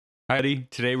Heidi,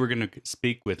 today we're going to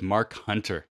speak with Mark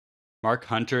Hunter. Mark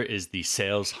Hunter is the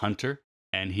sales hunter,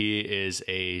 and he is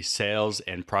a sales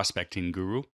and prospecting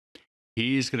guru.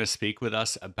 He's going to speak with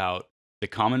us about the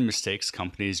common mistakes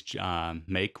companies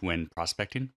make when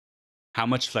prospecting, how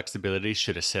much flexibility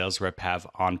should a sales rep have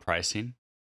on pricing,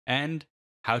 and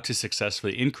how to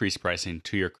successfully increase pricing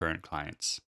to your current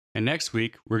clients. And next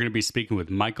week, we're going to be speaking with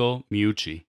Michael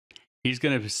Miucci. He's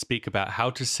going to speak about how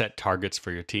to set targets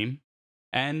for your team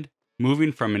and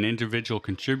moving from an individual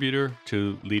contributor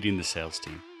to leading the sales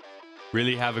team.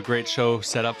 Really have a great show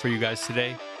set up for you guys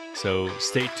today, so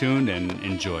stay tuned and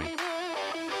enjoy.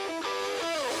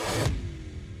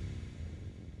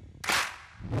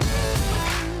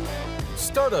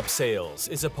 Startup Sales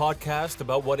is a podcast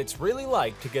about what it's really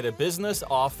like to get a business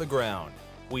off the ground.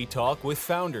 We talk with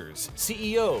founders,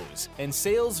 CEOs, and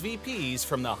sales VPs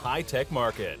from the high-tech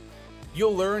market.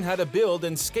 You'll learn how to build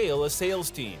and scale a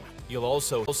sales team. You'll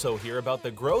also hear about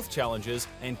the growth challenges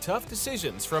and tough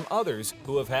decisions from others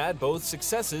who have had both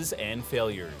successes and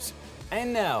failures.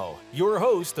 And now, your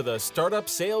host of the Startup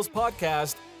Sales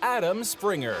Podcast, Adam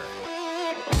Springer.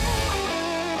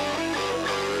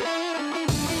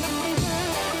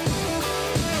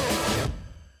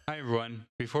 Hi everyone.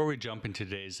 Before we jump into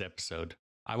today's episode,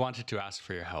 I wanted to ask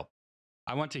for your help.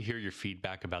 I want to hear your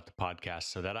feedback about the podcast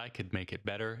so that I could make it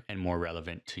better and more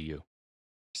relevant to you.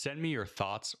 Send me your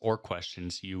thoughts or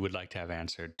questions you would like to have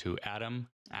answered to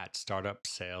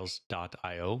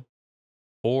adam@startupsales.io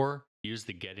or use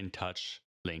the Get in Touch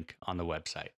link on the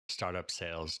website,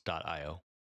 startupsales.io.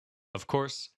 Of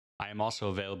course, I am also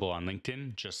available on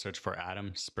LinkedIn. Just search for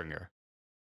Adam Springer.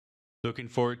 Looking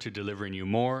forward to delivering you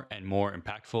more and more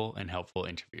impactful and helpful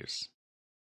interviews.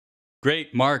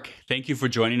 Great, Mark. Thank you for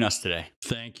joining us today.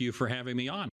 Thank you for having me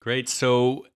on. Great.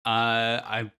 So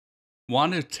I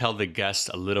want to tell the guest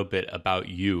a little bit about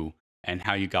you and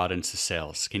how you got into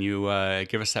sales. Can you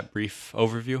give us that brief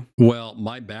overview? Well,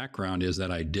 my background is that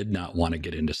I did not want to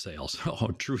get into sales.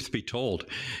 Oh, truth be told.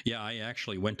 Yeah, I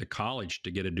actually went to college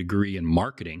to get a degree in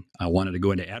marketing. I wanted to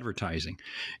go into advertising.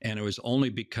 And it was only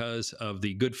because of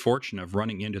the good fortune of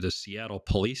running into the Seattle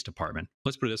Police Department.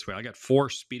 Let's put it this way. I got 4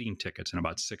 speeding tickets in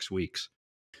about 6 weeks,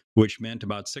 which meant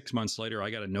about 6 months later,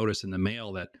 I got a notice in the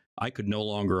mail that I could no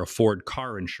longer afford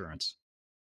car insurance.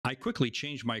 I quickly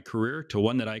changed my career to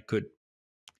one that I could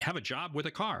have a job with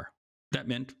a car. That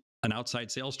meant an outside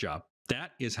sales job.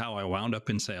 That is how I wound up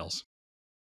in sales.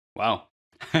 Wow.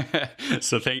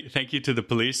 So thank you to the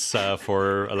police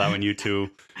for allowing you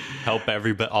to help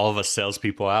all of us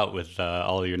salespeople out with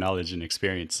all of your knowledge and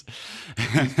experience.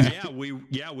 we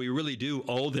really do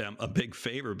owe them a big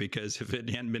favor, because if it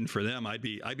hadn't been for them, I'd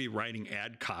be writing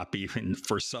ad copy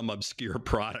for some obscure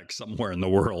product somewhere in the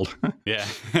world. Yeah.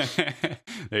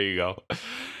 There you go.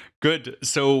 Good.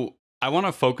 So I want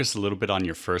to focus a little bit on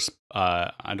your first,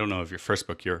 I don't know if your first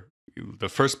book, the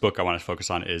first book I want to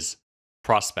focus on is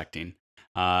prospecting.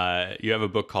 You have a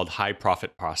book called High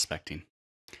Profit Prospecting.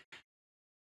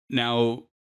 Now,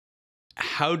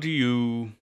 how do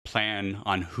you plan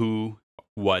on who,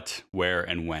 what, where,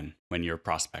 and when you're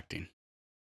prospecting?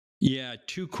 Yeah,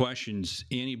 2 questions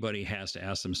anybody has to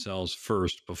ask themselves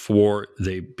first before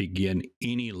they begin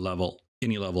any level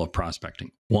of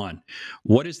prospecting. 1,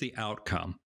 what is the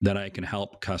outcome that I can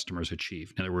help customers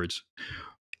achieve? In other words,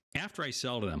 after I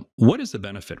sell to them, what is the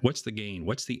benefit? What's the gain?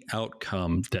 What's the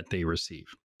outcome that they receive?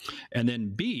 And then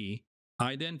B,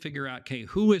 I then figure out, okay,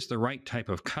 who is the right type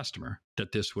of customer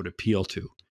that this would appeal to?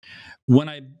 When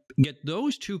I get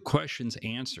those 2 questions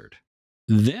answered,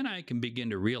 then I can begin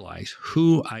to realize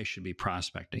who I should be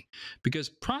prospecting. Because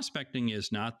prospecting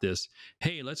is not this,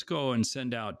 hey, let's go and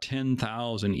send out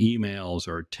 10,000 emails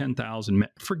or 10,000.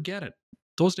 Forget it.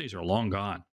 Those days are long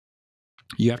gone.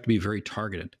 You have to be very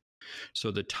targeted. So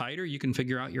the tighter you can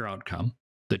figure out your outcome,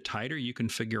 the tighter you can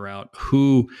figure out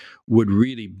who would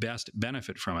really best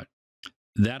benefit from it,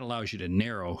 that allows you to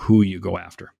narrow who you go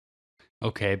after.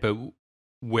 Okay, but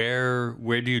where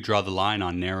do you draw the line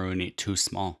on narrowing it too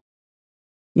small?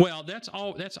 Well, that's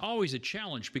always a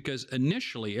challenge, because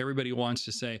initially everybody wants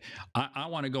to say, I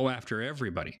want to go after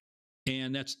everybody.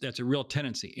 And that's a real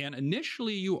tendency. And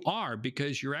initially you are,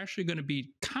 because you're actually going to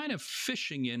be kind of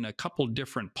fishing in a couple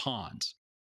different ponds,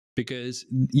 because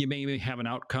you may have an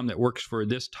outcome that works for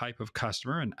this type of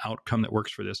customer, an outcome that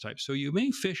works for this type. So you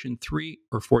may fish in 3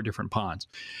 or 4 different ponds,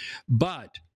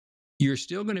 but you're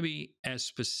still going to be as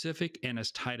specific and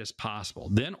as tight as possible.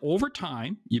 Then over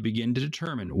time, you begin to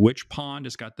determine which pond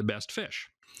has got the best fish.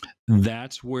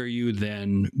 That's where you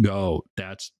then go.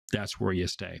 That's where you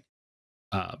stay.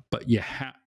 But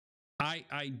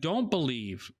I don't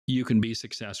believe you can be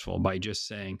successful by just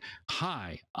saying,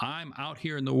 "Hi, I'm out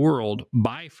here in the world.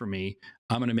 Buy for me.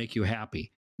 I'm going to make you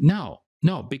happy." No,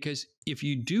 no, because if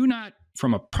you do not,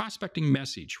 from a prospecting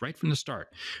message right from the start,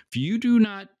 if you do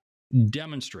not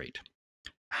demonstrate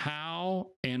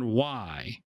how and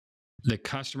why the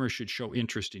customer should show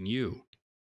interest in you,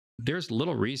 there's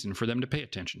little reason for them to pay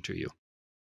attention to you.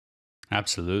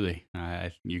 Absolutely.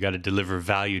 You got to deliver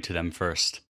value to them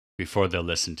first before they'll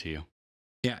listen to you.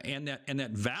 Yeah, and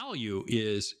that value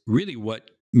is really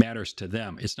what matters to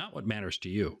them. It's not what matters to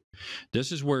you.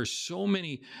 This is where so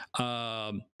many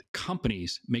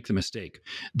companies make the mistake.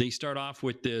 They start off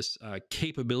with this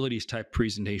capabilities type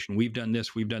presentation. We've done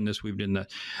this. We've done this. We've done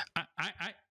that.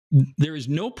 There is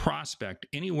no prospect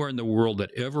anywhere in the world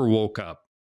that ever woke up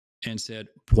and said,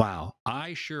 "Wow,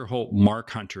 I sure hope Mark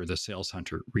Hunter, the sales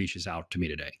hunter, reaches out to me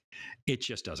today." It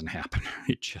just doesn't happen.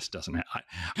 It just doesn't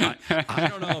happen. I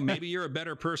don't know. Maybe you're a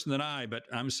better person than I, but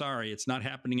I'm sorry. It's not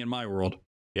happening in my world.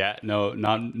 Yeah, no,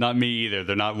 not me either.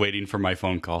 They're not waiting for my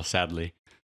phone call, sadly.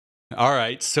 All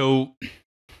right. So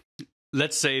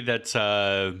let's say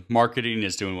that marketing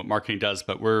is doing what marketing does,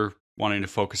 but we're wanting to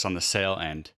focus on the sale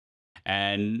end.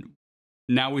 And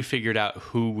now we figured out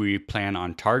who we plan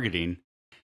on targeting.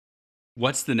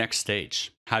 What's the next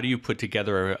stage? How do you put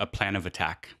together a plan of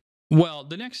attack? Well,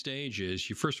 the next stage is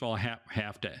you first of all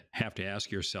have to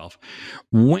ask yourself,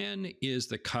 when is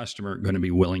the customer going to be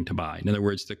willing to buy? In other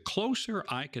words, the closer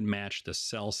I can match the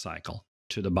sell cycle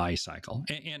to the buy cycle.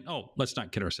 And let's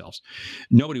not kid ourselves.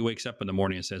 Nobody wakes up in the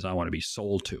morning and says, "I want to be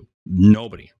sold to."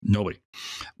 Nobody.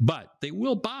 But they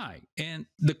will buy. And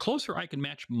the closer I can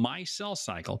match my sell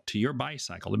cycle to your buy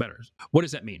cycle, the better. What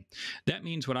does that mean? That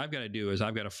means what I've got to do is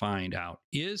I've got to find out,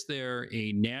 is there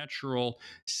a natural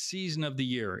season of the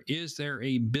year? Is there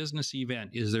a business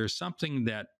event? Is there something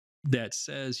that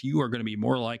says you are going to be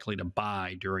more likely to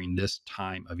buy during this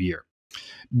time of year?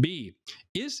 B,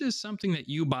 is this something that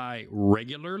you buy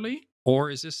regularly, or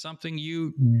is this something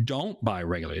you don't buy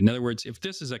regularly? In other words, if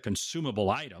this is a consumable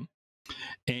item,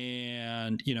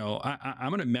 and I'm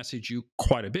going to message you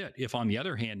quite a bit. If on the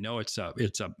other hand, no, it's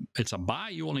a buy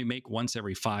you only make once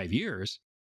every 5 years,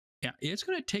 yeah, it's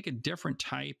going to take a different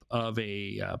type of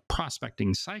a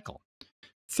prospecting cycle.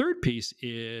 Third piece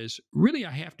is really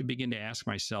I have to begin to ask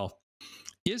myself,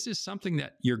 is this something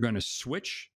that you're going to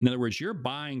switch? In other words, you're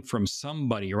buying from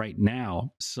somebody right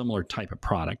now, similar type of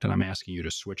product, and I'm asking you to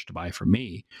switch to buy from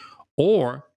me,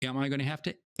 or am I going to have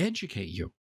to educate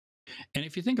you? And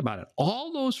if you think about it,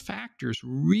 all those factors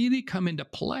really come into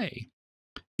play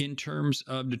in terms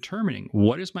of determining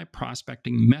what is my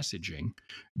prospecting messaging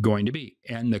going to be.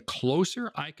 And the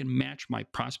closer I can match my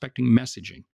prospecting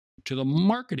messaging to the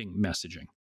marketing messaging,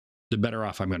 the better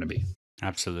off I'm going to be.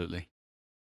 Absolutely.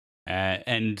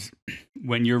 And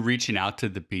when you're reaching out to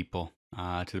the people,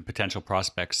 to the potential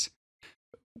prospects,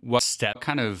 what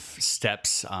kind of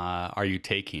steps are you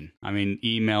taking? I mean,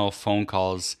 email, phone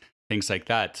calls, things like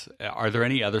that. Are there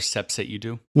any other steps that you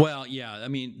do? Well, yeah. I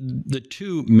mean, the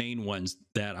two main ones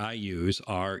that I use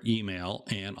are email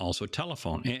and also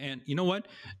telephone. And you know what?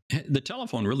 The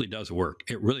telephone really does work.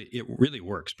 It really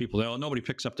works. People say, "Oh, nobody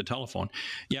picks up the telephone."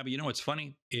 Yeah, but you know what's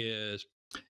funny is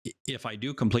if I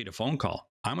do complete a phone call,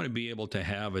 I'm going to be able to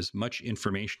have as much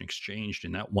information exchanged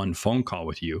in that one phone call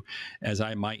with you as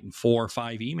I might in 4 or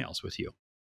 5 emails with you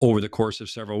over the course of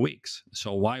several weeks.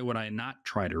 So why would I not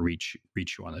try to reach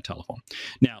you on the telephone?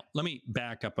 Now, let me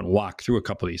back up and walk through a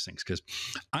couple of these things, because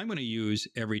I'm going to use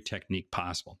every technique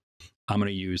possible. I'm going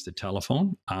to use the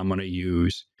telephone. I'm going to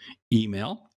use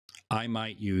email. I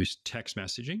might use text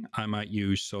messaging. I might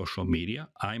use social media.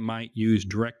 I might use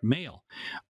direct mail.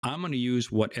 I'm going to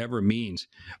use whatever means.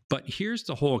 But here's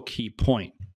the whole key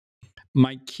point.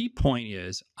 My key point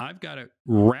is I've got to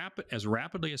as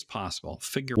rapidly as possible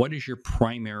figure what is your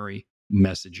primary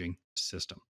messaging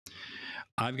system.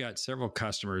 I've got several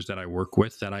customers that I work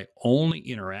with that I only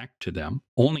interact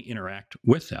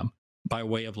with them by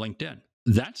way of LinkedIn.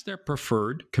 That's their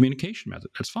preferred communication method.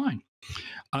 That's fine.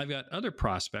 I've got other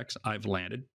prospects I've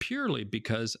landed purely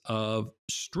because of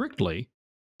strictly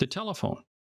the telephone.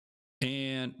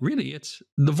 And really, it's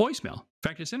the voicemail. In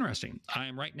fact, it's interesting. I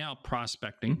am right now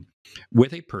prospecting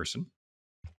with a person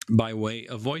by way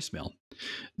of voicemail.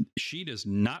 She does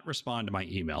not respond to my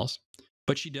emails,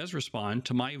 but she does respond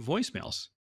to my voicemails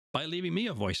by leaving me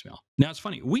a voicemail. Now, it's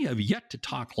funny. We have yet to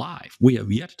talk live.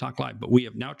 But we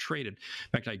have now traded. In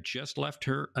fact, I just left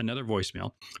her another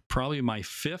voicemail, probably my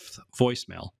 5th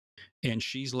voicemail, and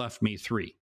she's left me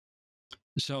 3.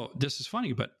 So this is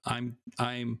funny, but I'm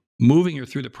moving her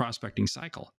through the prospecting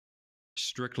cycle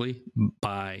strictly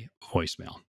by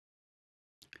voicemail.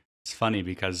 It's funny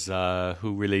because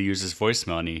who really uses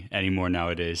voicemail anymore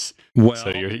nowadays? So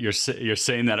Well, you're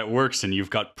saying that it works, and you've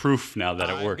got proof now that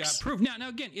it I've got works. proof. Now,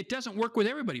 again, it doesn't work with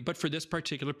everybody, but for this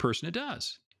particular person, it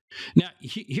does. Now,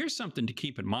 here's something to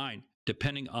keep in mind.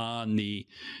 Depending on the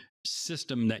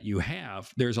system that you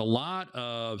have, there's a lot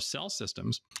of cell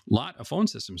systems, a lot of phone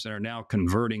systems that are now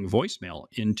converting voicemail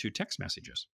into text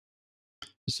messages.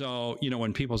 So,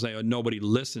 when people say, oh, nobody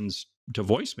listens to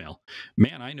voicemail,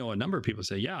 man, I know a number of people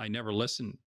say, yeah, I never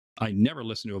listen to a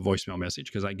voicemail message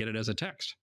because I get it as a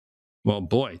text. Well,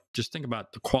 boy, just think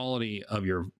about the quality of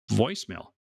your voicemail.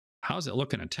 How's it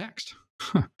look in a text?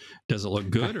 Does it look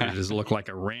good, or does it look like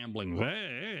a rambling?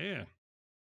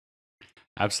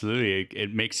 Absolutely.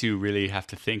 It makes you really have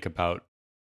to think about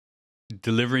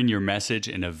delivering your message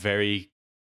in a very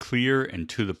clear and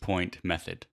to the point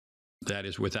method. That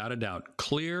is without a doubt.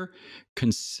 Clear,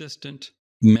 consistent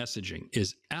messaging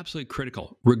is absolutely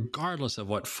critical, regardless of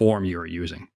what form you are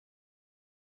using.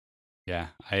 Yeah,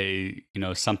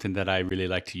 something that I really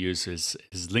like to use is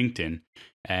LinkedIn.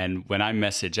 And when I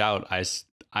message out, I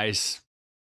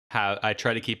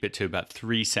try to keep it to about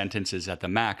 3 sentences at the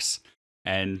max,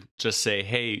 and just say,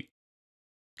 hey,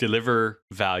 deliver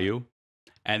value.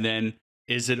 And then,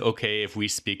 is it okay if we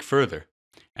speak further?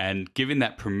 And giving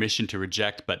that permission to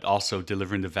reject, but also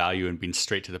delivering the value and being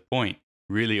straight to the point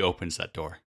really opens that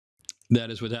door.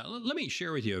 That is without. Let me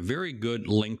share with you a very good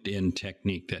LinkedIn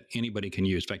technique that anybody can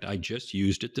use. In fact, I just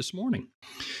used it this morning.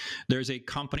 There's a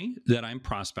company that I'm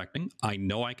prospecting. I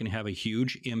know I can have a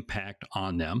huge impact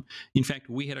on them. In fact,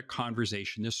 we had a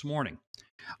conversation this morning.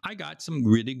 I got some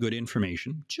really good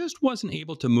information, just wasn't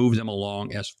able to move them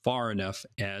along as far enough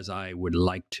as I would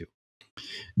like to.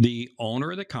 The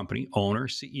owner of the company,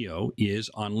 CEO,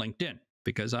 is on LinkedIn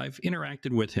because I've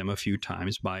interacted with him a few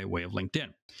times by way of LinkedIn.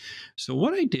 So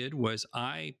what I did was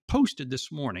I posted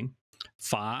this morning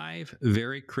 5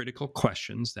 very critical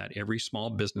questions that every small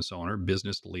business owner,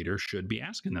 business leader should be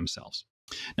asking themselves.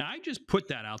 Now, I just put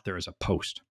that out there as a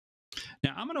post.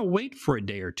 Now, I'm going to wait for a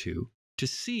day or two to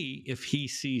see if he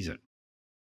sees it.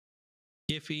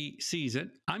 If he sees it,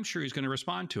 I'm sure he's going to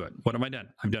respond to it. What have I done?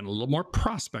 I've done a little more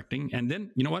prospecting. And then,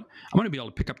 you know what? I'm going to be able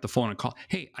to pick up the phone and call,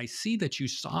 hey, I see that you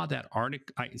saw that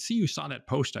article. I see you saw that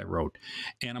post I wrote.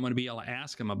 And I'm going to be able to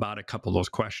ask him about a couple of those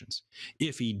questions.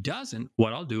 If he doesn't,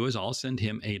 what I'll do is I'll send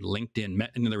him a LinkedIn.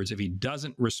 In other words, if he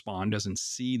doesn't respond, doesn't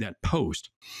see that post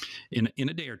in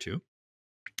a day or two,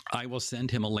 I will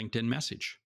send him a LinkedIn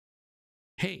message.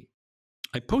 Hey,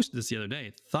 I posted this the other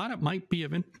day. Thought it might be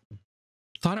of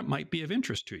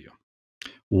interest to you.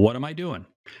 What am I doing?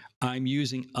 I'm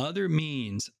using other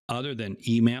means other than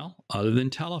email, other than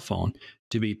telephone,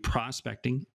 to be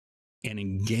prospecting and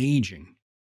engaging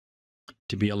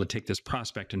to be able to take this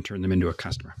prospect and turn them into a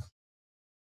customer.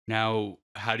 Now,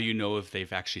 how do you know if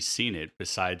they've actually seen it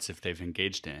besides if they've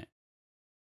engaged in it?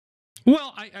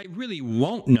 Well, I really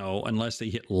won't know unless they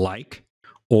hit like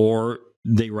or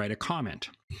they write a comment.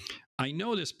 I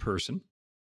know this person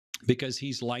because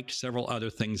he's liked several other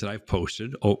things that I've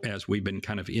posted as we've been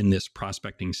kind of in this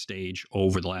prospecting stage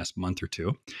over the last month or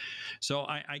two. So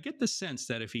I get the sense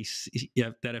that if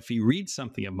he reads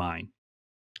something of mine,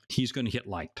 he's going to hit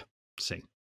liked, say,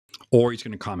 or he's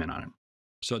going to comment on it.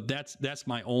 So that's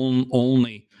my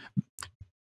only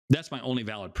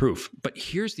valid proof. But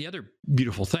here's the other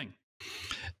beautiful thing.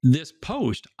 This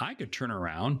post I could turn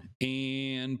around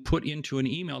and put into an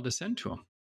email to send to him,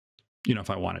 if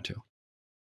I wanted to.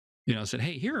 Said,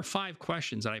 hey, here are 5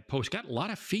 questions that I posted. Got a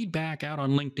lot of feedback out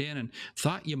on LinkedIn and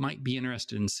thought you might be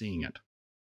interested in seeing it.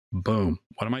 Boom.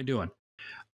 What am I doing?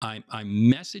 I'm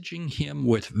messaging him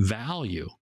with value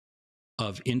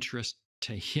of interest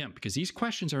to him, because these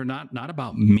questions are not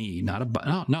about me,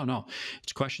 no.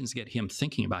 It's questions to get him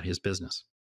thinking about his business.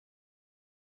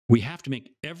 We have to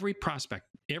make every prospect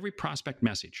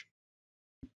message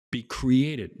be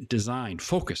created, designed,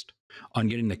 focused on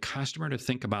getting the customer to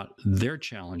think about their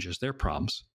challenges, their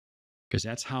problems, because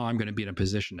that's how I'm going to be in a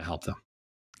position to help them.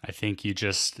 I think you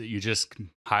just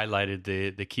highlighted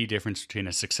the key difference between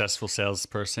a successful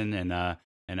salesperson and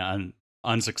an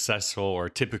unsuccessful or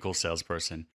typical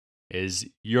salesperson is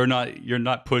you're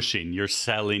not pushing, you're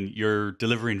selling, you're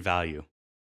delivering value.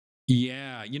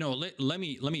 Yeah, let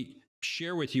me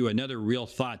share with you another real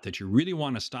thought that you really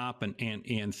want to stop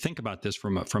and think about this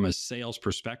from a sales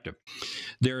perspective.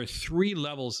 There are 3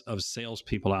 levels of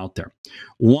salespeople out there.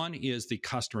 One is the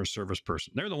customer service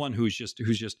person. They're the one who's just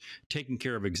taking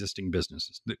care of existing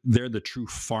businesses. They're the true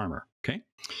farmer. Okay.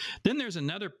 Then there's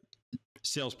another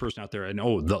salesperson out there, and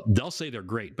they'll say they're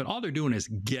great, but all they're doing is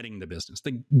getting the business.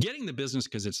 They're getting the business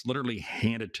because it's literally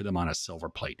handed to them on a silver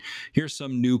plate. Here's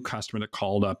some new customer that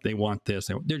called up. They want this.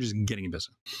 They're just getting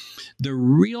business. The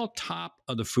real top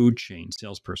of the food chain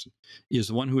salesperson is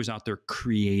the one who is out there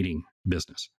creating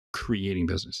business.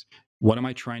 What am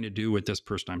I trying to do with this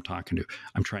person I'm talking to?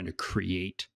 I'm trying to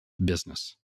create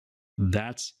business.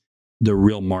 That's the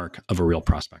real mark of a real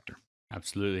prospector.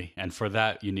 Absolutely. And for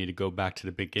that, you need to go back to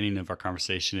the beginning of our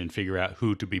conversation and figure out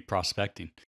who to be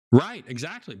prospecting. Right,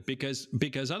 exactly. Because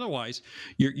otherwise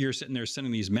you're sitting there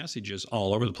sending these messages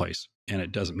all over the place and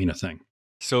it doesn't mean a thing.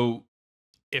 So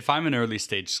if I'm an early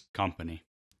stage company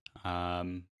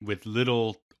with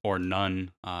little or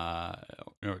none,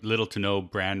 or little to no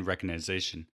brand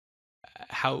recognition,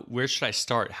 where should I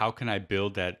start? How can I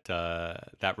build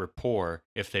that rapport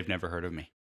if they've never heard of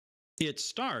me? It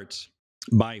starts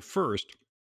by first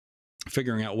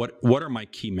figuring out what are my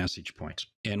key message points.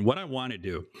 And what I want to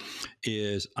do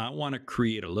is I want to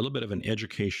create a little bit of an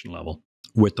education level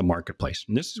with the marketplace.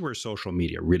 And this is where social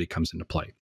media really comes into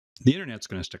play. The internet's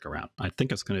going to stick around. I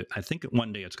think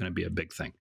one day it's going to be a big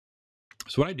thing.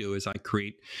 So what I do is I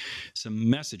create some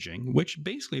messaging, which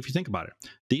basically, if you think about it,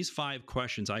 these 5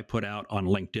 questions I put out on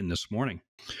LinkedIn this morning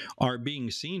are being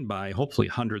seen by hopefully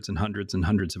hundreds and hundreds and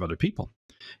hundreds of other people.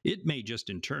 It may just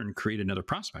in turn create another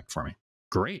prospect for me.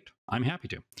 Great. I'm happy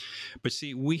to. But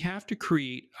see, we have to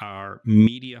create our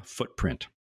media footprint.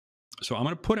 So I'm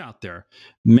going to put out there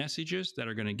messages that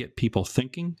are going to get people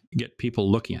thinking, get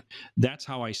people looking at. That's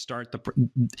how I start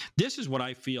this is what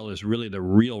I feel is really the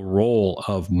real role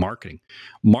of marketing.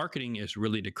 Marketing is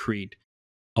really to create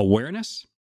awareness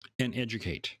and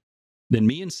educate. Then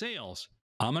me in sales,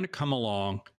 I'm going to come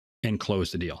along and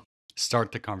close the deal.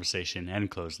 Start the conversation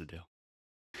and close the deal.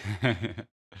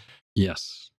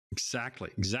 Yes.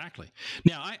 Exactly.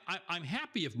 Now, I'm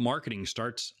happy if marketing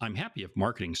starts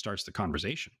the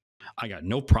conversation. I got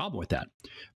no problem with that.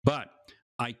 But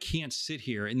I can't sit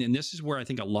here. And then this is where I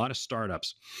think a lot of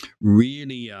startups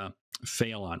really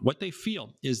fail on. What they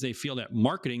feel that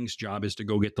marketing's job is to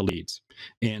go get the leads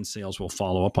and sales will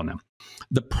follow up on them.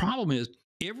 The problem is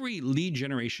every lead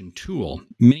generation tool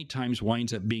many times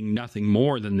winds up being nothing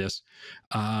more than this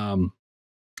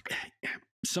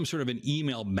some sort of an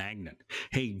email magnet.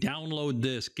 Hey, download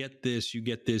this, get this, you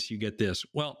get this, you get this.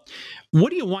 Well,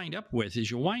 what do you wind up with is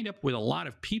you wind up with a lot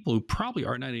of people who probably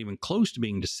are not even close to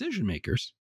being decision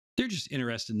makers. They're just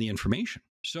interested in the information.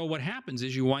 So what happens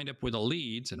is you wind up with the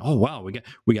leads and, oh, wow,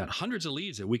 we got hundreds of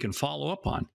leads that we can follow up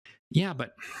on. Yeah,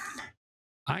 but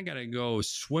I got to go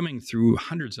swimming through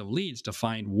hundreds of leads to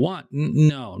find one.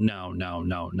 No.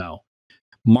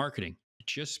 Marketing,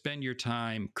 just spend your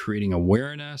time creating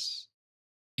awareness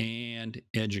and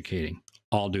educating.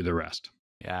 I'll do the rest.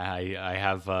 Yeah, I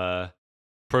have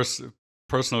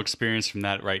personal experience from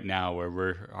that right now,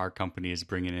 where our company is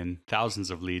bringing in thousands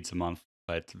of leads a month,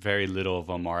 but very little of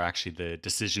them are actually the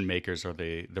decision makers or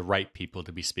the right people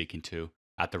to be speaking to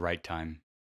at the right time.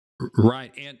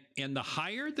 Right. And the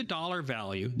higher the dollar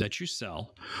value that you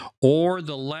sell, or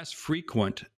the less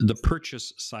frequent the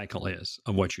purchase cycle is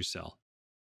of what you sell,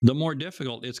 the more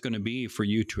difficult it's going to be for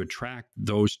you to attract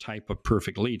those type of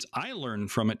perfect leads. I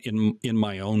learned from it in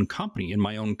my own company. In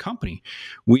my own company,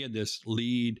 we had this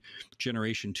lead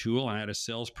generation tool. I had a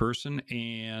salesperson,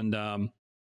 and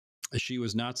she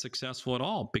was not successful at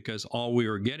all because all we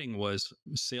were getting was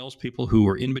salespeople who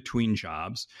were in between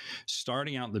jobs,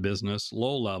 starting out in the business,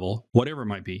 low level, whatever it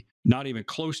might be, not even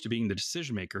close to being the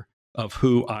decision maker of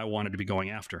who I wanted to be going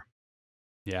after.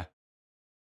 Yeah.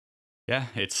 Yeah,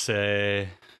 it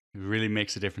really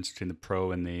makes a difference between the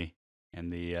pro and the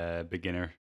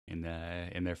beginner in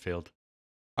their field.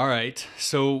 All right,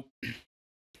 so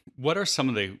what are some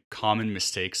of the common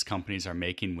mistakes companies are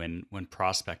making when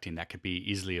prospecting that could be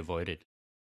easily avoided?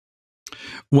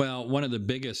 Well, one of the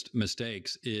biggest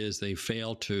mistakes is they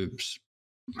fail to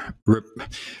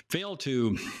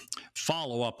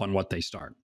follow up on what they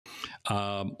start.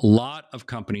 A lot of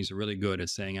companies are really good at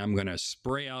saying, I'm going to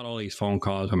spray out all these phone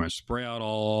calls. I'm going to spray out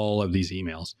all of these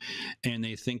emails. And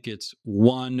they think it's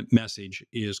one message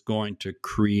is going to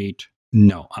create.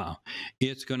 No,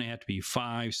 it's going to have to be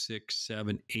 5, 6,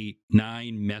 7, 8,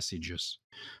 9 messages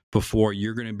before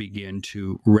you're going to begin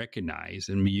to recognize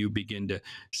and you begin to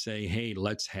say, hey,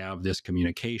 let's have this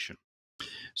communication.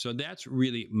 So that's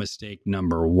really mistake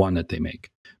number 1 that they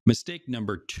make. Mistake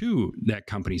number 2 that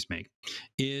companies make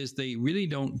is they really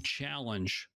don't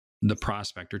challenge the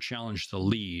prospect or challenge the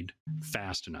lead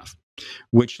fast enough,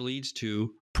 which leads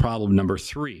to problem number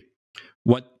 3.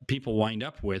 What people wind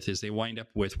up with is they wind up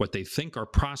with what they think are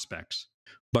prospects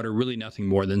but are really nothing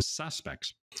more than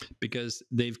suspects because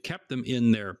they've kept them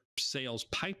in their sales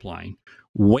pipeline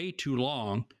way too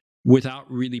long without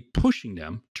really pushing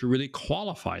them to really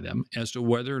qualify them as to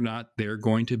whether or not they're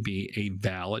going to be a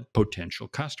valid potential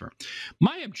customer.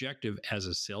 My objective as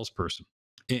a salesperson,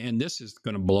 and this is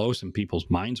going to blow some people's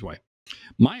minds away,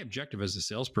 my objective as a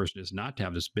salesperson is not to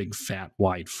have this big, fat,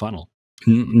 wide funnel.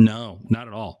 No, not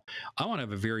at all. I want to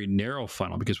have a very narrow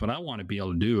funnel because what I want to be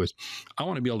able to do is I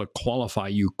want to be able to qualify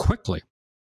you quickly.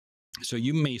 So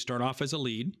you may start off as a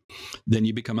lead, then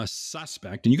you become a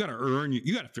suspect, and you got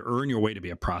to earn your way to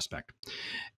be a prospect.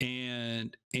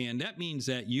 And that means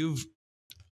that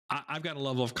I've got a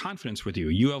level of confidence with you.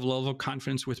 You have a level of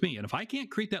confidence with me. And if I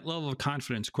can't create that level of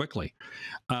confidence quickly,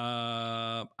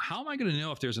 how am I going to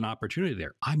know if there's an opportunity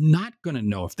there? I'm not going to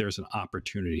know if there's an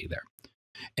opportunity there.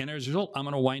 And as a result, I'm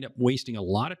going to wind up wasting a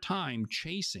lot of time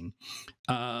chasing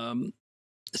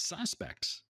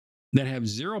suspects that have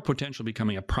zero potential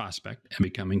becoming a prospect and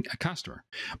becoming a customer.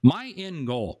 My end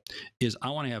goal is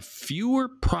I want to have fewer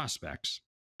prospects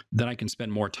that I can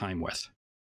spend more time with.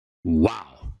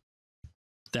 Wow.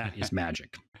 That is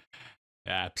magic.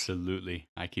 Absolutely.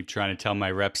 I keep trying to tell my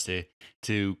reps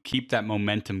to keep that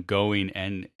momentum going,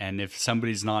 and if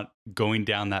somebody's not going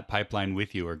down that pipeline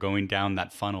with you or going down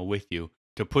that funnel with you,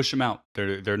 to push them out.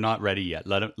 They're not ready yet.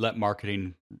 Let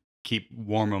marketing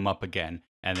warm them up again,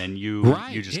 and then you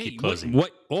just keep closing.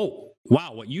 Oh,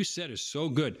 wow, what you said is so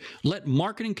good. Let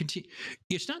marketing continue.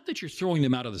 It's not that you're throwing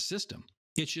them out of the system.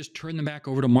 It's just turn them back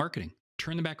over to marketing.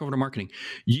 Turn them back over to marketing.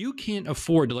 You can't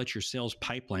afford to let your sales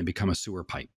pipeline become a sewer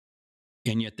pipe.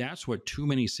 And yet that's what too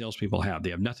many salespeople have. They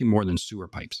have nothing more than sewer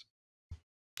pipes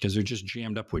because they're just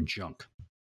jammed up with junk.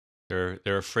 They're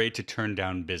afraid to turn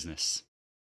down business.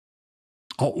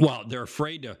 Oh, well, they're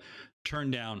afraid to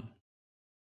turn down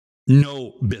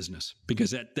no business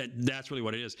because that's really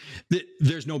what it is.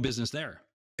 There's no business there,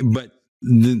 but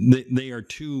they are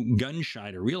too gun shy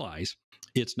to realize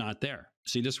it's not there.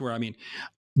 See, this is where,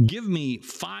 give me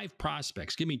 5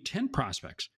 prospects, give me 10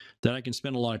 prospects that I can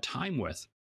spend a lot of time with,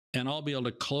 and I'll be able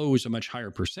to close a much higher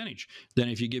percentage than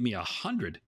if you give me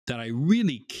 100 that I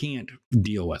really can't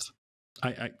deal with.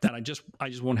 I just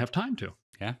won't have time to.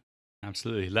 Yeah,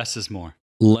 absolutely. Less is more.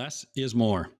 Less is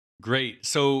more. Great.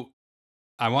 So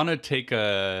I want to take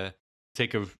a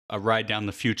ride down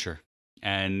the future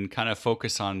and kind of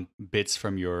focus on bits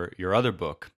from your other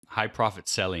book, High Profit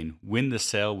Selling: Win the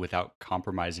Sale Without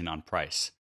Compromising on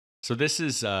Price. So this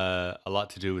is a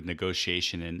lot to do with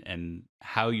negotiation and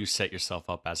how you set yourself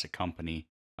up as a company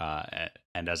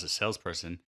and as a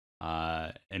salesperson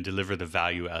and deliver the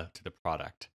value out to the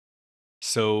product.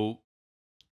 So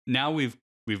now we've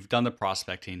done the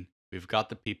prospecting, we've got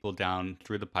the people down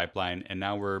through the pipeline, and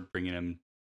now we're bringing them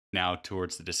now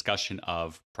towards the discussion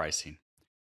of pricing.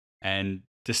 And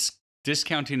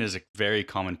discounting is a very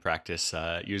common practice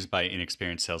used by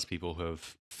inexperienced salespeople who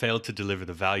have failed to deliver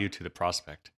the value to the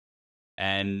prospect.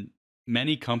 And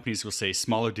many companies will say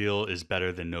smaller deal is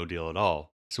better than no deal at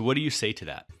all. So what do you say to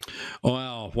that?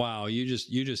 Well, wow, you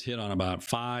just hit on about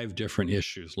 5 different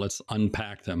issues. Let's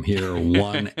unpack them here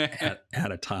one at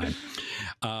a time.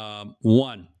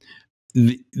 One,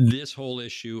 this whole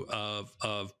issue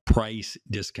of price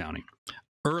discounting.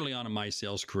 Early on in my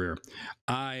sales career,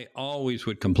 I always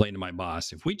would complain to my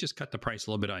boss, if we just cut the price a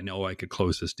little bit, I know I could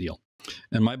close this deal.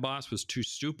 And my boss was too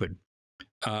stupid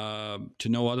to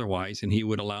know otherwise, and he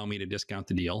would allow me to discount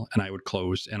the deal, and I would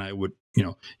close, and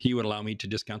he would allow me to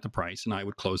discount the price, and I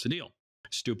would close the deal.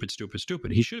 Stupid, stupid,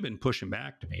 stupid. He should have been pushing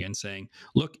back to me and saying,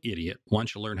 look, idiot, why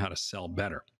don't you learn how to sell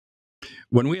better?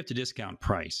 When we have to discount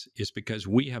price, it's because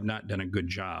we have not done a good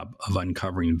job of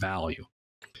uncovering value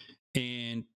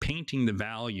and painting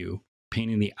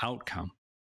the outcome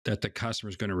that the customer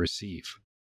is going to receive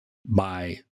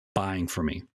by buying from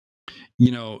me.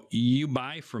 You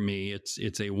buy from me,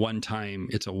 it's a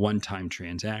one-time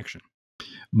transaction,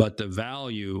 but the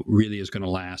value really is going to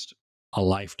last a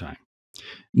lifetime.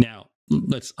 Now,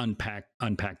 let's unpack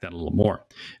that a little more.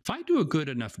 If I do a good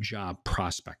enough job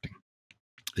prospecting,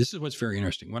 this is what's very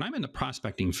interesting. When I'm in the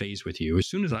prospecting phase with you, as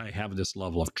soon as I have this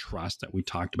level of trust that we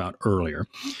talked about earlier,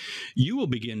 you will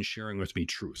begin sharing with me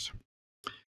truth.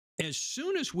 As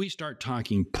soon as we start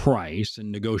talking price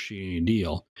and negotiating a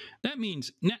deal, that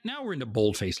means now we're into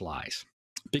bold-faced lies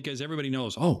because everybody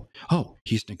knows, oh,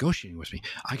 he's negotiating with me.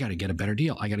 I got to get a better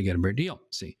deal.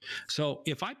 See, so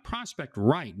if I prospect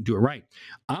right and do it right,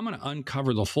 I'm going to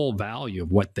uncover the full value of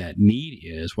what that need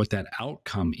is, what that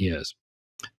outcome is.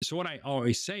 So what I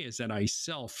always say is that I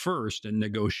sell first and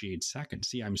negotiate second.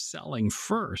 See, I'm selling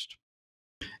first.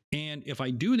 And if I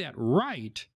do that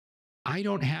right, I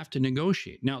don't have to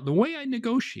negotiate. Now, the way I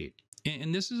negotiate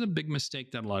And this is a big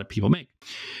mistake that a lot of people make.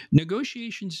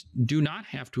 Negotiations do not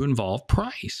have to involve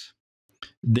price.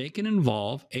 They can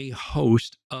involve a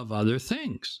host of other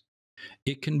things.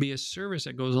 It can be a service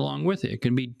that goes along with it. It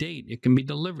can be date. It can be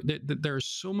delivered. There are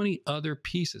so many other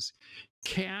pieces.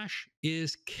 Cash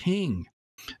is king,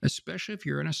 especially if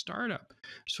you're in a startup.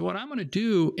 So what I'm going to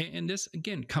do, and this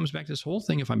again comes back to this whole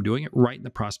thing, if I'm doing it right in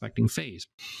the prospecting phase,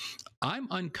 I'm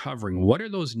uncovering what are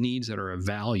those needs that are of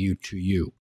value to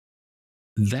you.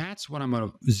 That's what I'm going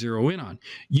to zero in on.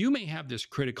 You may have this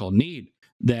critical need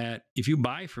that if you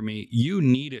buy from me, you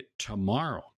need it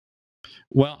tomorrow.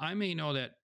 Well, I may know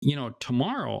that,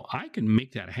 tomorrow I can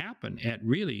make that happen at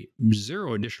really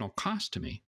zero additional cost to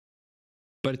me,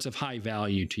 but it's of high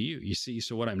value to you. You see,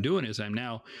 so what I'm doing is I'm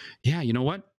now, you know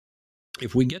what?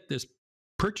 If we get this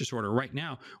purchase order right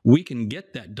now, we can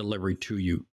get that delivery to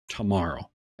you tomorrow.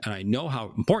 And I know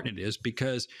how important it is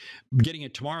because getting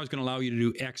it tomorrow is going to allow you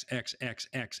to do X, X, X,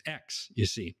 X, X, you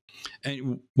see.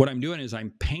 And what I'm doing is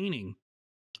I'm painting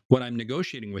what I'm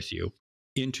negotiating with you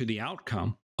into the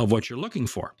outcome of what you're looking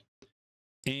for.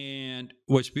 And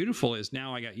what's beautiful is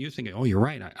now I got you thinking, oh, you're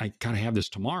right. I got to have this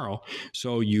tomorrow.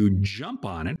 So you jump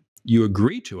on it, you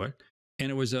agree to it,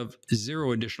 and it was of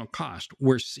zero additional cost.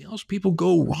 Where salespeople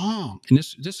go wrong, and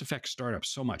this affects startups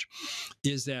so much,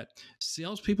 is that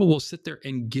salespeople will sit there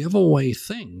and give away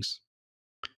things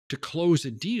to close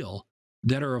a deal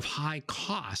that are of high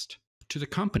cost to the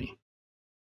company.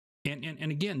 And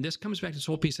again, this comes back to this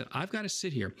whole piece that I've got to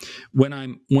sit here when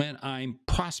I'm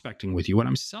prospecting with you, when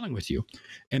I'm selling with you,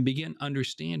 and begin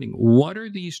understanding what are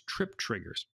these trip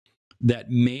triggers that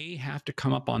may have to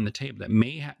come up on the table,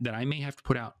 that I may have to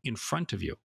put out in front of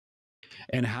you.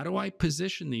 And how do I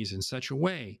position these in such a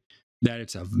way that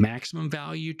it's of maximum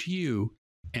value to you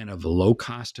and of low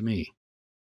cost to me?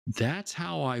 That's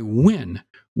how I win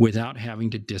without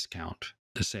having to discount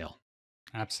the sale.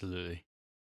 Absolutely.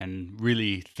 And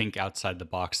really think outside the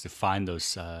box to find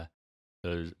those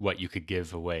what you could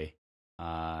give away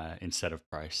instead of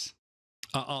price.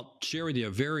 I'll share with you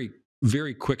a very,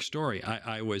 very quick story.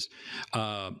 I was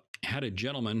had a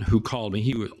gentleman who called me.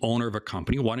 He was owner of a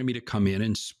company, wanted me to come in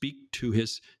and speak to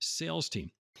his sales team.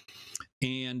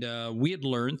 And we had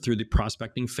learned through the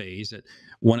prospecting phase that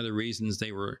one of the reasons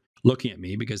they were looking at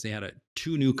me because they had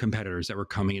two new competitors that were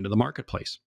coming into the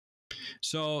marketplace.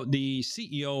 So the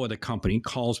CEO of the company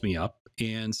calls me up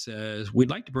and says, we'd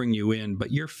like to bring you in,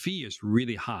 but your fee is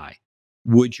really high.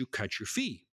 Would you cut your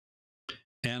fee?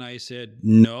 And I said,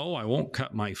 no, I won't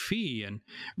cut my fee. And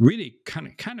really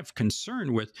kind of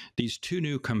concerned with these two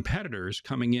new competitors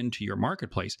coming into your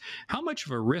marketplace. How much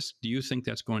of a risk do you think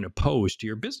that's going to pose to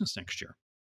your business next year?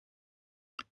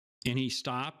 And he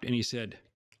stopped and he said,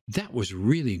 that was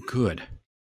really good.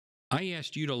 I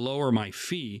asked you to lower my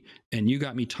fee and you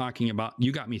got me thinking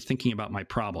about my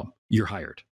problem. You're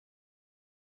hired.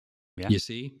 Yeah. You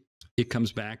see, it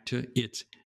comes back to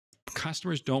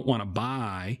customers don't want to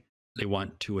buy. They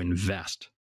want to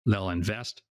invest. They'll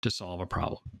invest to solve a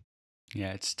problem.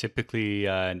 Yeah, it's typically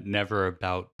never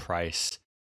about price.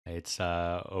 It's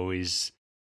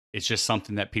it's just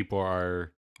something that people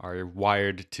are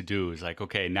wired to do. It's like,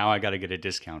 okay, now I got to get a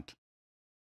discount.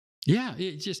 Yeah,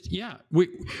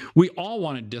 we all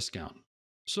want a discount.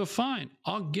 So fine,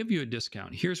 I'll give you a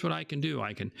discount. Here's what I can do.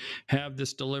 I can have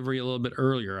this delivery a little bit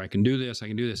earlier. I can do this. I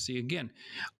can do this. See, again,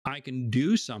 I can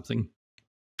do something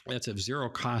that's of zero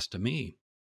cost to me,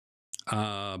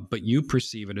 but you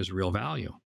perceive it as real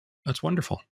value. That's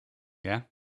wonderful. Yeah.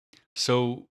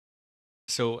 So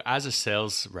as a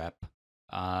sales rep,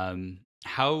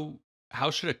 how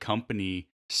should a company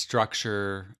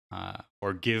structure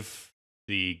or give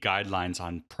the guidelines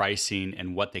on pricing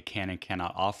and what they can and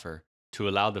cannot offer to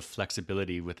allow the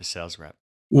flexibility with the sales rep?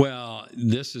 Well,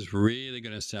 this is really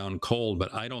going to sound cold,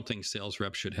 but I don't think sales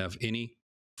reps should have any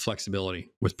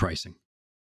flexibility with pricing.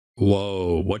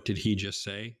 Whoa, what did he just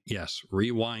say? Yes,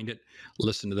 rewind it.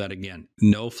 Listen to that again.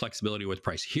 No flexibility with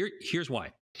price. Here's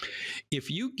why.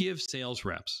 If you give sales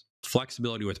reps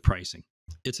flexibility with pricing,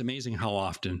 it's amazing how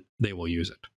often they will use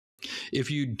it. If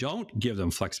you don't give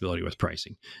them flexibility with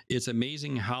pricing, it's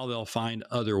amazing how they'll find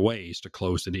other ways to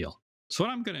close the deal. So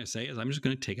what I'm going to say is I'm just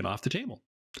going to take it off the table.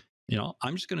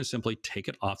 I'm just going to simply take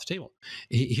it off the table.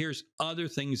 Here's other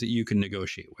things that you can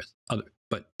negotiate with,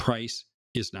 but price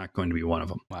is not going to be one of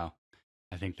them. Wow.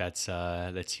 I think that's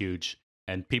huge.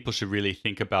 And people should really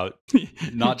think about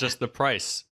not just the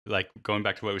price, like going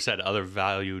back to what we said, other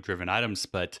value-driven items,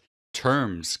 but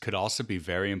terms could also be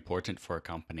very important for a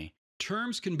company.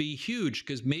 terms can be huge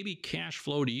because maybe cash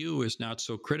flow to you is not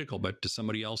so critical, but to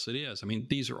somebody else it is. I mean,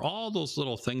 these are all those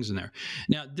little things in there.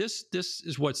 Now, this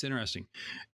is what's interesting.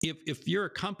 If you're a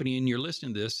company and you're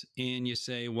listening to this and you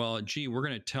say, well, gee, we're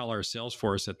going to tell our sales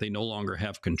force that they no longer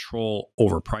have control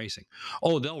over pricing.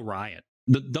 Oh, they'll riot.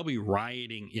 They'll be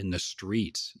rioting in the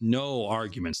streets. No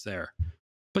arguments there.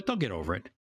 But they'll get over it.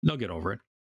 They'll get over it.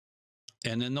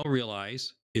 And then they'll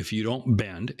realize if you don't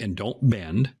bend and don't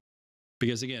bend,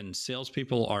 because again,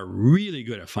 salespeople are really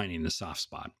good at finding the soft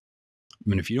spot. I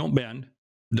mean, if you don't bend,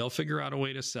 they'll figure out a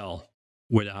way to sell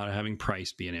without having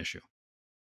price be an issue.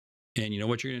 And you know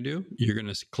what you're going to do? You're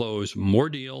going to close more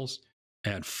deals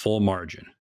at full margin.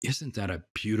 Isn't that a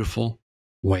beautiful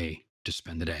way to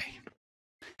spend the day?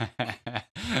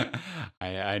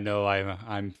 I know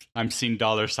I'm seeing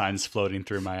dollar signs floating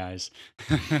through my eyes.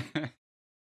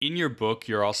 In your book,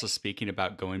 you're also speaking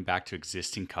about going back to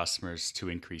existing customers to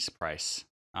increase price.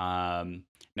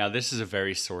 Now, this is a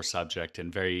very sore subject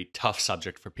and very tough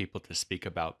subject for people to speak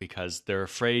about because they're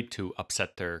afraid to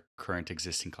upset their current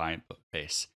existing client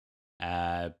base.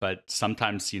 But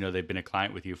sometimes, they've been a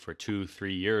client with you for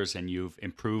 2-3 years and you've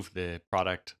improved the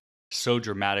product so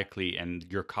dramatically and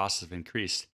your costs have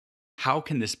increased. How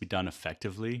can this be done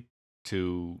effectively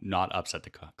to not upset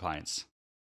the clients?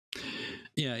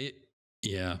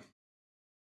 Yeah.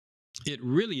 It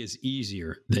really is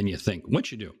easier than you think.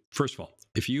 What you do, first of all,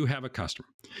 if you have a customer,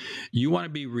 you want to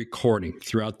be recording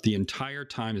throughout the entire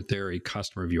time that they're a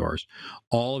customer of yours,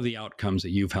 all of the outcomes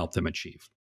that you've helped them achieve.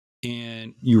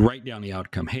 And you write down the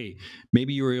outcome. Hey,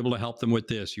 maybe you were able to help them with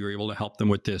this. You were able to help them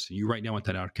with this. And you write down what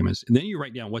that outcome is. And then you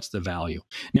write down what's the value.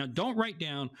 Now, don't write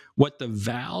down what the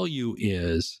value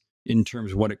is in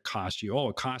terms of what it cost you. Oh,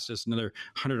 it cost us another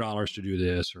 $100 to do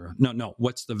this. Or no,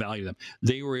 what's the value of them?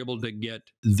 They were able to get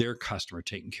their customer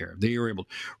taken care of. They were able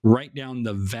to write down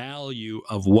the value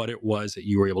of what it was that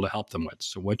you were able to help them with.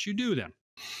 So what you do then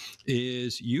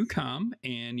is you come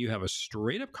and you have a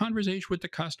straight up conversation with the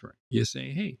customer. You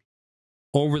say, hey,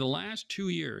 over the last 2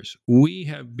 years, we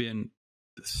have been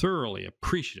thoroughly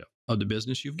appreciative of the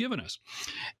business you've given us.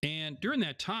 And during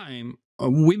that time,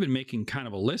 we've been making kind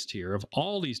of a list here of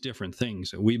all these different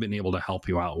things that we've been able to help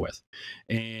you out with.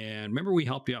 And remember, we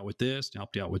helped you out with this,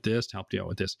 helped you out with this, helped you out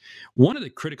with this. One of the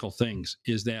critical things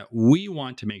is that we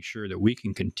want to make sure that we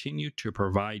can continue to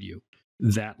provide you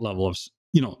that level of,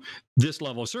 this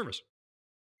level of service.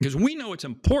 Because we know it's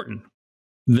important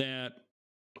that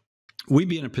we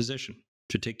be in a position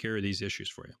to take care of these issues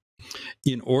for you.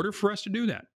 In order for us to do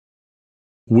that,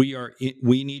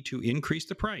 we need to increase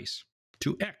the price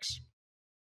to X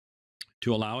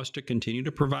to allow us to continue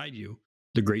to provide you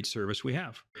the great service we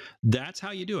have. That's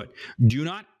how you do it. Do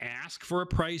not ask for a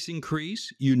price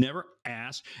increase. You never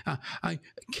ask,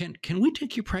 can we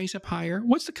take your price up higher?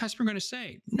 What's the customer going to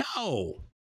say? No.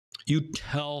 You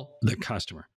tell the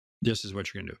customer, this is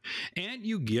what you're going to do. And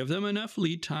you give them enough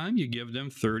lead time. You give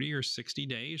them 30 or 60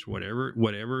 days, whatever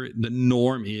the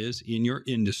norm is in your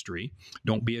industry.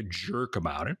 Don't be a jerk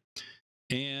about it.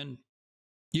 And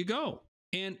you go.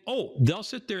 And, they'll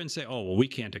sit there and say, well, we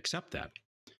can't accept that.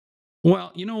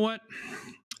 Well, you know what?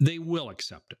 They will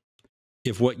accept it.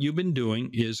 If what you've been doing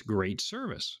is great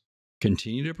service,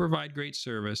 continue to provide great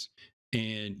service,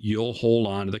 and you'll hold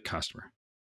on to the customer.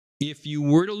 If you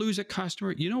were to lose a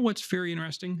customer, you know what's very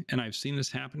interesting? And I've seen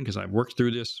this happen because I've worked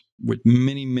through this with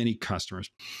many, many customers.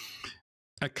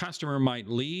 A customer might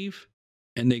leave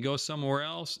and they go somewhere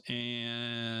else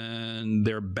and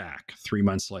they're back 3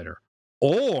 months later.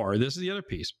 Or this is the other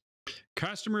piece.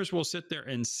 Customers will sit there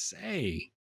and say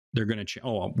they're going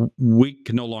to we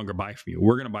can no longer buy from you.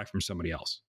 We're going to buy from somebody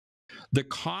else. The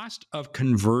cost of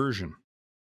conversion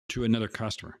to another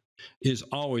customer is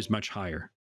always much higher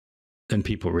than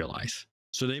people realize.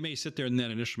 So they may sit there in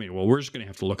that initial meeting, we're just going to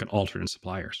have to look at alternate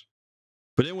suppliers.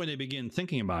 But then when they begin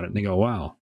thinking about it, and they go,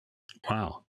 wow,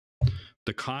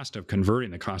 the cost of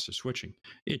converting, the cost of switching,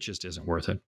 it just isn't worth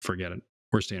it. Forget it.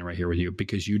 We're staying right here with you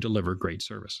because you deliver great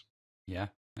service. Yeah.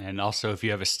 And also, if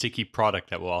you have a sticky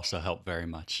product, that will also help very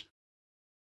much.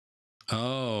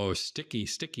 Oh, sticky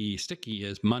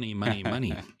is money, money,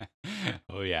 money.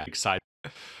 Oh, yeah. Excited.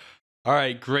 All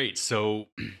right, great. So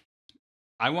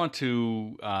I want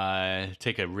to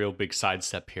take a real big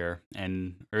sidestep here.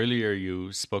 And earlier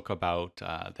you spoke about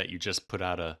that you just put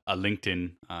out a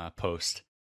LinkedIn post.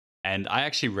 And I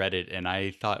actually read it, and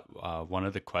I thought one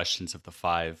of the questions of the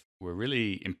 5 were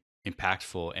really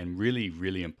impactful and really,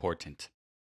 really important.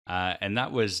 And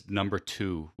that was number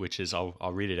 2, which is,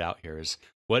 I'll read it out here, is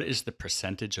what is the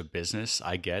percentage of business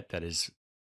I get that is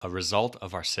a result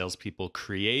of our salespeople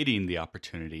creating the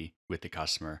opportunity with the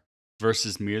customer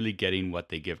versus merely getting what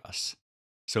they give us?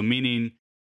 So meaning,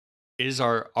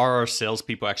 are our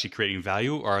salespeople actually creating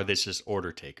value, or are they just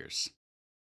order takers?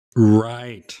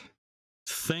 Right.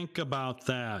 Think about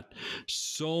that.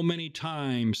 So many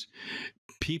times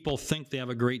people think they have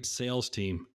a great sales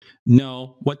team.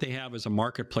 No, what they have is a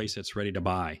marketplace that's ready to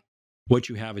buy. What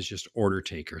you have is just order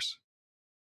takers.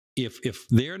 If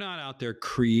they're not out there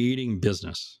creating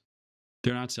business,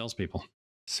 they're not salespeople.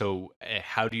 So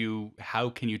how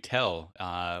can you tell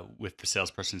with the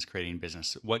salesperson's creating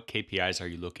business? What KPIs are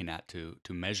you looking at to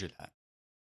measure that?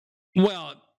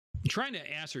 Well, trying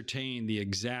to ascertain the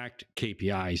exact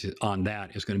KPIs on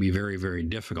that is going to be very, very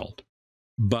difficult.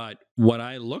 But what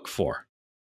I look for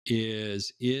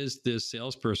is this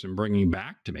salesperson bringing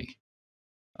back to me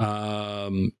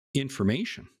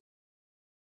information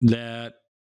that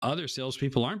other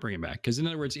salespeople aren't bringing back? Because in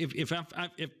other words, if I'm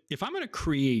going to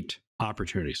create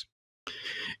opportunities,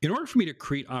 in order for me to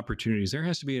create opportunities, there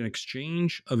has to be an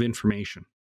exchange of information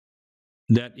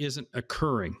that isn't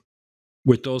occurring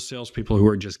with those salespeople who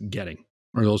are just getting,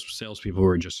 or those salespeople who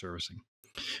are just servicing.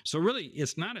 So really,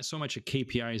 it's not so much a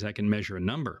KPI as I can measure a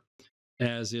number,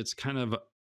 as it's kind of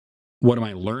what am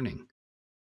I learning,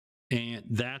 and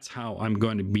that's how I'm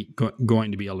going to be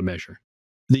able to measure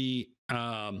the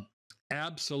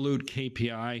absolute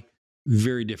KPI.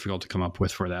 Very difficult to come up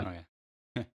with for that. Oh,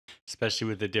 yeah. Especially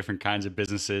with the different kinds of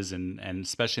businesses, and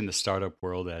especially in the startup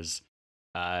world, as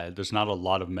there's not a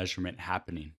lot of measurement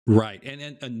happening. Right.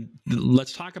 And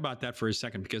let's talk about that for a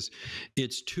second, because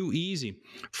it's too easy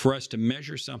for us to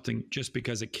measure something just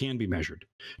because it can be measured.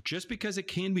 Just because it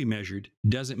can be measured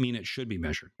doesn't mean it should be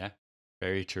measured. Yeah,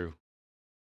 very true.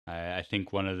 I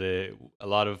think a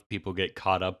lot of people get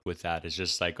caught up with that. Is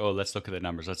just like, oh, let's look at the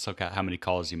numbers. Let's look at how many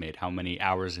calls you made, how many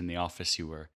hours in the office you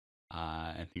were,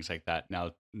 and things like that.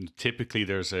 Now, typically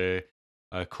there's a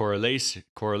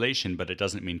correlation, but it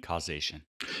doesn't mean causation.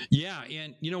 Yeah.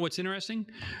 And you know what's interesting?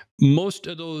 Most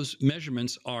of those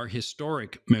measurements are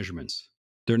historic measurements.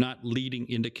 They're not leading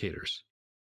indicators.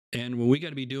 And what we got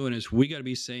to be doing is we got to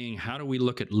be saying, how do we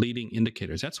look at leading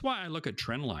indicators? That's why I look at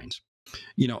trend lines.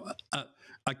 You know,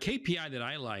 a KPI that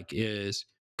I like is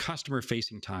customer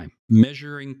facing time,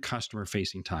 measuring customer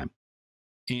facing time.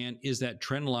 And is that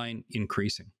trend line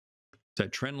increasing? If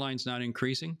that trend line's not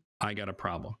increasing, I got a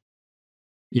problem.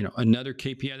 You know, another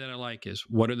KPI that I like is,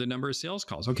 what are the number of sales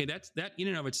calls? Okay, that in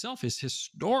and of itself is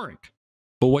historic.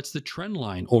 But what's the trend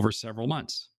line over several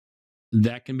months?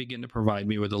 That can begin to provide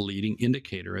me with a leading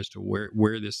indicator as to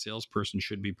where this salesperson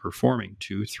should be performing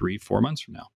 2, 3, 4 months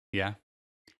from now. Yeah.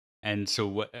 And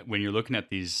so when you're looking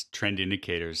at these trend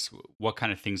indicators, what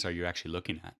kind of things are you actually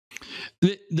looking at?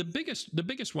 The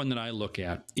biggest one that I look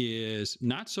at is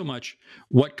not so much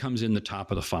what comes in the top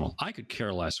of the funnel. I could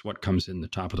care less what comes in the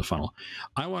top of the funnel.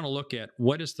 I want to look at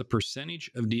what is the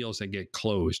percentage of deals that get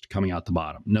closed coming out the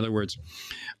bottom. In other words,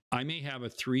 I may have a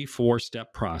 3-4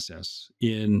 step process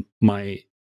in my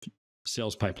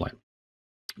sales pipeline.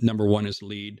 Number 1 is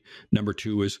lead. Number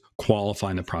 2 is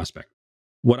qualifying the prospect.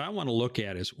 What I want to look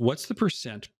at is, what's the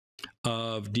percent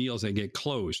of deals that get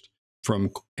closed from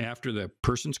after the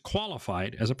person's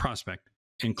qualified as a prospect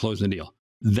and close the deal.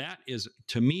 That is,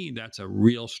 to me, that's a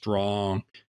real strong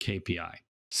KPI.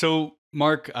 So,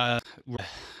 Mark,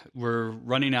 we're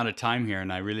running out of time here,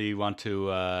 and I really want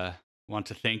to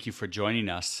thank you for joining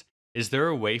us. Is there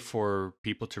a way for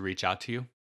people to reach out to you?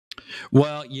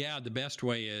 Well, yeah, the best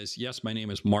way is, yes, my name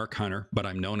is Mark Hunter, but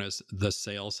I'm known as The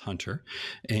Sales Hunter.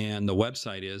 And the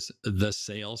website is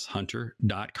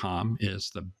thesaleshunter.com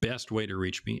is the best way to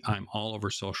reach me. I'm all over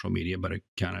social media, but I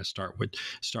kind of start with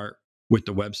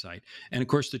the website. And of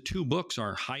course, the 2 books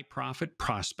are High Profit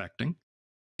Prospecting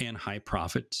and High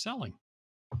Profit Selling.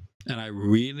 And I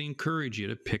really encourage you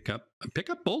to pick up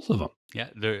both of them.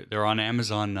 Yeah, they're on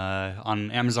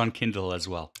Amazon Kindle as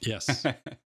well. Yes.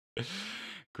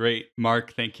 Great.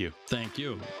 Mark, thank you. Thank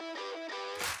you.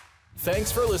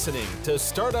 Thanks for listening to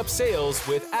Startup Sales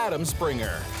with Adam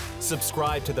Springer.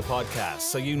 Subscribe to the podcast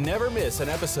so you never miss an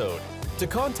episode. To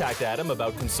contact Adam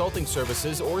about consulting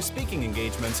services or speaking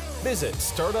engagements, visit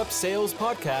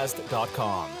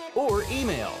startupsalespodcast.com or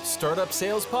email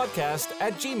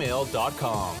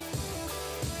startupsalespodcast@gmail.com.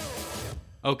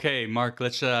 Okay, Mark,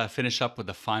 let's finish up with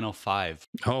the final 5.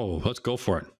 Oh, let's go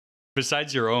for it.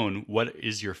 Besides your own, what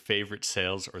is your favorite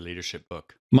sales or leadership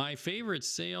book? My favorite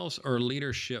sales or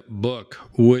leadership book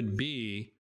would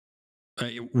be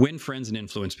Win Friends and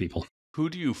Influence People. Who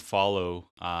do you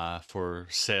follow for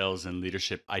sales and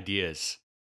leadership ideas?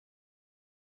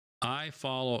 I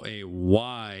follow a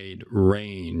wide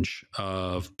range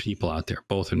of people out there,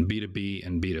 both in B2B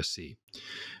and B2C.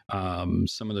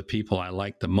 Some of the people I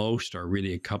like the most are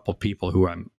really a couple people who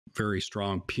I'm very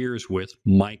strong peers with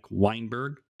Mike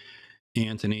Weinberg,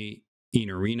 Anthony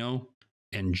Iannarino,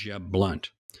 and Jeb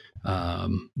Blunt.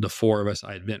 The four of us,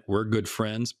 I admit, we're good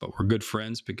friends, but we're good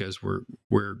friends because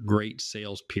we're great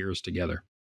sales peers together.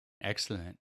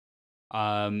 Excellent.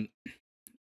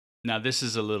 Now, this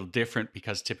is a little different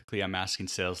because typically I'm asking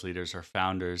sales leaders or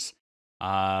founders.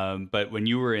 But when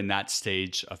you were in that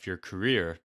stage of your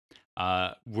career,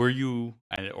 were you,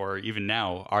 or even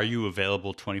now, are you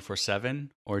available 24/7,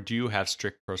 or do you have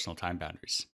strict personal time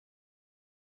boundaries?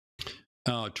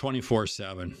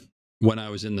 24/7. When I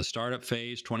was in the startup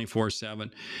phase,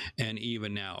 24/7. And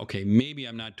even now, okay, maybe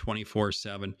I'm not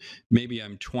 24/7. Maybe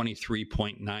I'm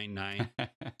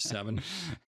 23.997.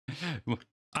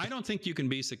 I don't think you can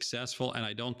be successful, and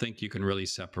I don't think you can really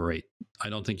separate. I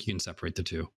don't think you can separate the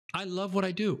two. I love what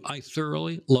I do. I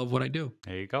thoroughly love what I do.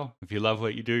 There you go. If you love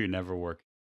what you do, you never work.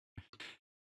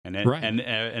 And Right.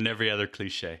 and every other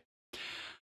cliche.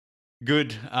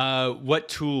 Good. What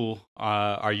tool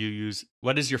are you use?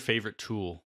 What is your favorite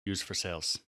tool used for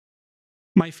sales?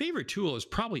 My favorite tool is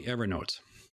probably Evernote.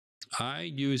 I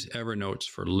use Evernote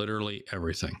for literally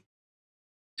everything.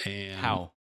 And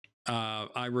How? I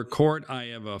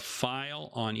have a file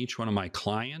on each one of my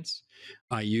clients.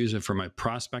 I use it from a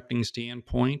prospecting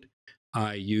standpoint.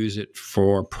 I use it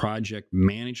for project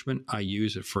management. I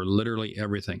use it for literally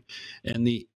everything. And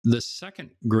the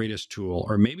second greatest tool,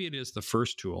 or maybe it is the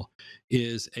first tool,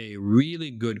 is a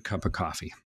really good cup of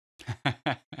coffee.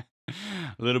 A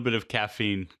little bit of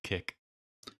caffeine kick.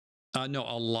 No,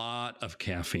 a lot of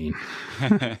caffeine.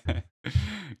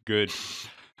 Good.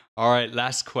 All right,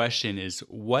 last question is,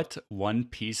 what one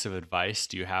piece of advice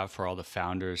do you have for all the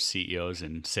founders, CEOs,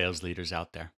 and sales leaders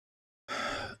out there?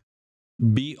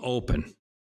 Be open.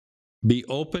 Be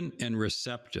open and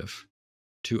receptive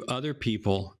to other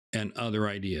people and other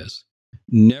ideas.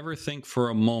 Never think for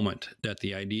a moment that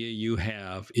the idea you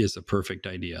have is the perfect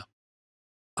idea.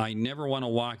 I never want to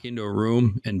walk into a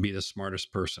room and be the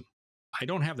smartest person. I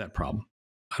don't have that problem.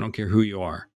 I don't care who you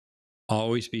are.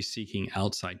 Always be seeking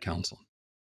outside counsel.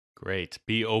 Great.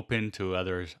 Be open to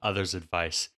others'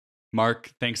 advice.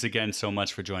 Mark, thanks again so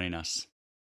much for joining us.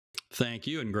 Thank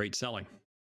you, and great selling.